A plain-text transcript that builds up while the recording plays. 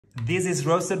This is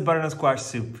roasted butternut squash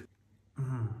soup.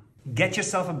 Get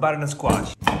yourself a butternut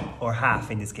squash, or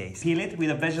half in this case. Peel it with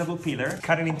a vegetable peeler,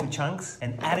 cut it into chunks,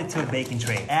 and add it to a baking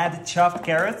tray. Add chopped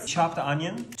carrots, chopped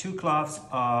onion, 2 cloves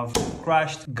of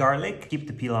crushed garlic, keep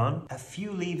the peel on, a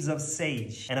few leaves of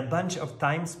sage, and a bunch of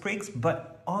thyme sprigs, but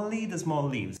only the small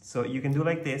leaves. So you can do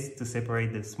like this to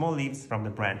separate the small leaves from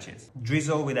the branches.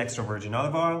 Drizzle with extra virgin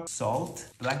olive oil, salt,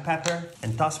 black pepper,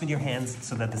 and toss with your hands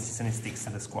so that the seasoning sticks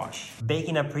to the squash. Bake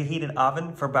in a preheated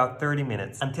oven for about 30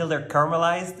 minutes until they're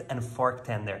caramelized and fork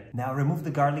tender. Now remove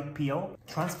the garlic peel,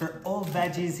 transfer all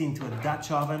veggies into a Dutch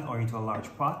oven or into a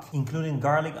large pot, including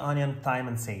garlic, onion, thyme,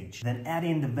 and sage. Then add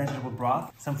in the vegetable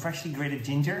broth, some freshly grated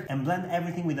ginger, and blend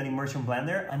everything with an immersion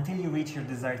blender until you reach your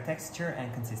desired texture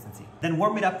and consistency. Then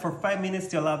warm it up for 5 minutes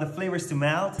to allow the flavors to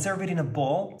melt. Serve it in a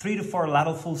bowl, 3 to 4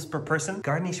 ladlefuls per person.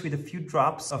 Garnish with a few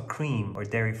drops of cream or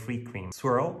dairy-free cream.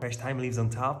 Swirl, fresh thyme leaves on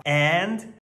top, and